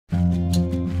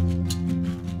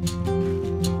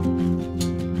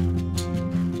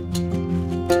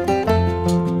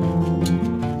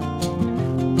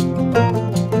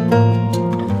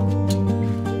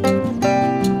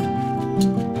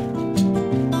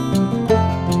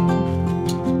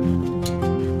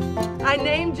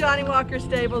Johnny Walker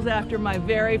Stables after my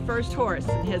very first horse.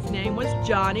 His name was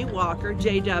Johnny Walker,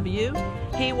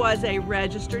 JW. He was a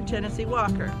registered Tennessee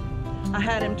Walker. I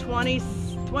had him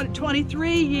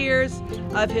 23 years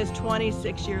of his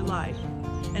 26-year life.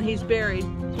 And he's buried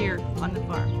here on the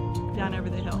farm, down over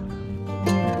the hill.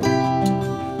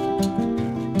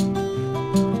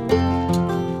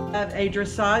 I have a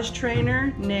dressage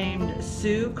trainer named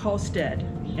Sue Colstead,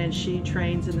 and she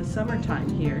trains in the summertime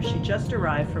here. She just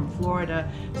arrived from Florida,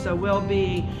 so we'll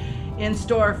be in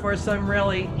store for some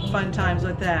really fun times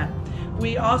with that.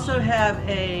 We also have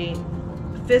a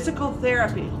physical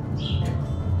therapy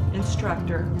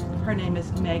instructor. Her name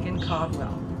is Megan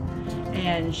Caldwell,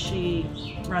 and she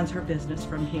runs her business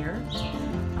from here.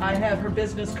 I have her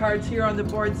business cards here on the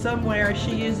board somewhere.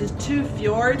 She uses 2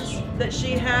 fjords that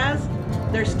she has.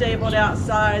 They're stabled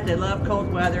outside. They love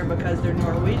cold weather because they're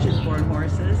Norwegian-born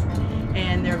horses,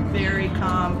 and they're very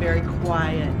calm, very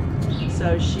quiet.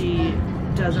 So she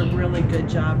does a really good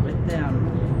job with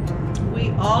them. We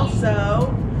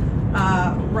also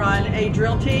run a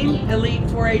drill team, Elite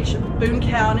 4-H Boone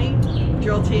County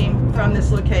drill team from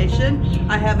this location.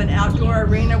 I have an outdoor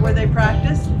arena where they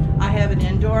practice. I have an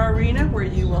indoor arena where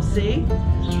you will see.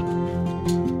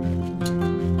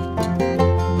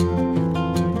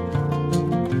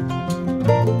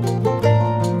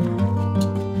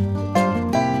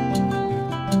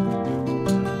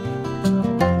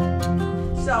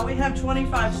 So we have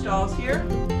 25 stalls here.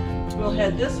 We'll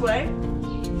head this way.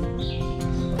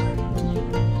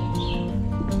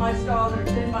 My stalls are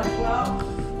 10 by 12.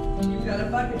 You've got a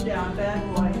bucket down,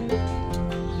 bad boy.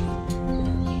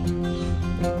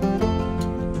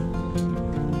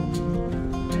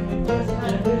 And we just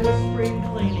had a bit of spring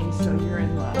cleaning, so you're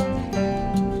in luck.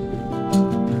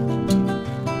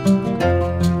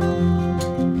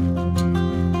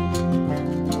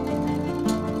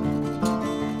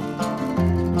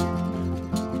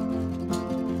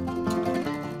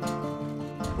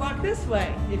 Walk this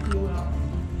way, if you will.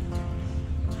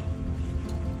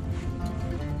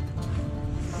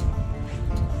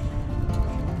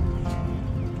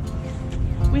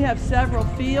 We have several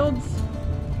fields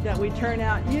that we turn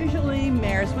out, usually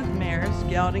mares with mares,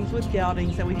 geldings with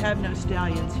geldings, and we have no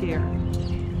stallions here.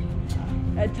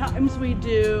 At times we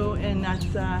do, and that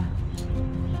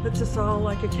puts us all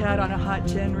like a cat on a hot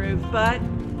tin roof, but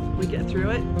we get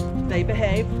through it. They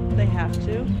behave, they have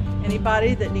to.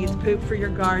 Anybody that needs poop for your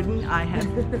garden, I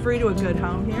have free to a good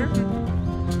home here.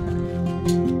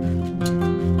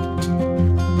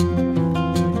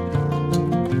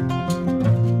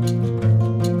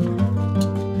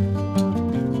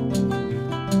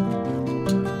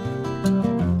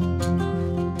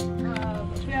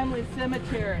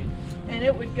 Cemetery, and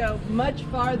it would go much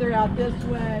farther out this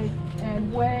way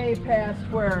and way past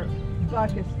where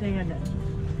Buck is standing.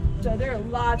 So there are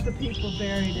lots of people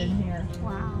buried in here.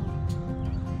 Wow.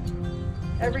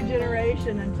 Every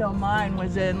generation until mine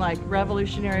was in like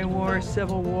Revolutionary War,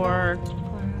 Civil War.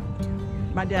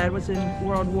 My dad was in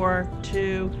World War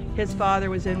II. His father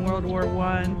was in World War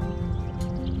I.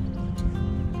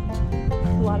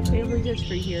 A lot of family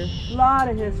history here. A lot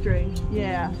of history,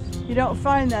 yeah. You don't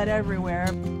find that everywhere.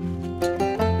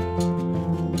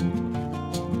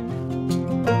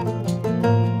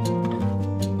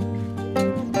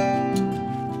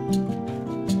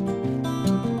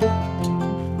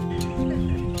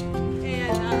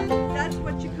 And that's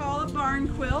what you call a barn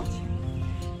quilt.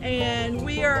 And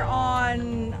we are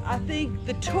on, I think,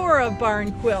 the tour of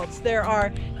barn quilts. There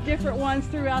are different ones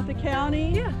throughout the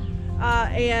county. Yeah.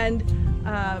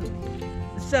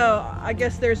 So I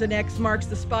guess there's an X marks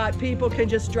the spot. People can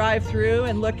just drive through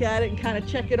and look at it and kind of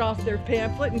check it off their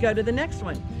pamphlet and go to the next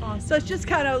one. Awesome. So it's just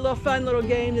kind of a little fun little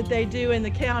game that they do in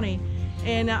the county.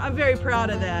 And I'm very proud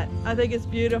of that. I think it's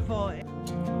beautiful.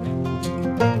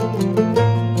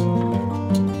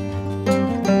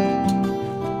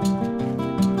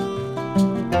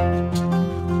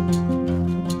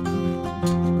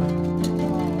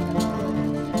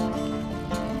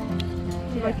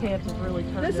 My calves have really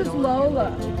turned This is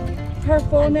Lola. Her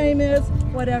full name is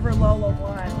whatever Lola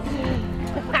wants.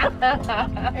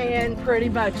 And pretty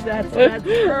much that's her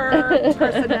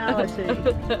personality.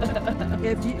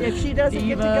 If she doesn't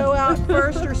get to go out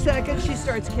first or second, she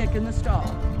starts kicking the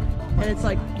stall. And it's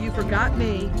like, you forgot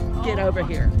me, get over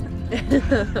here.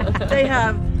 They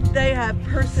have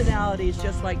personalities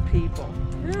just like people.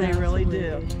 They really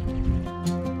do.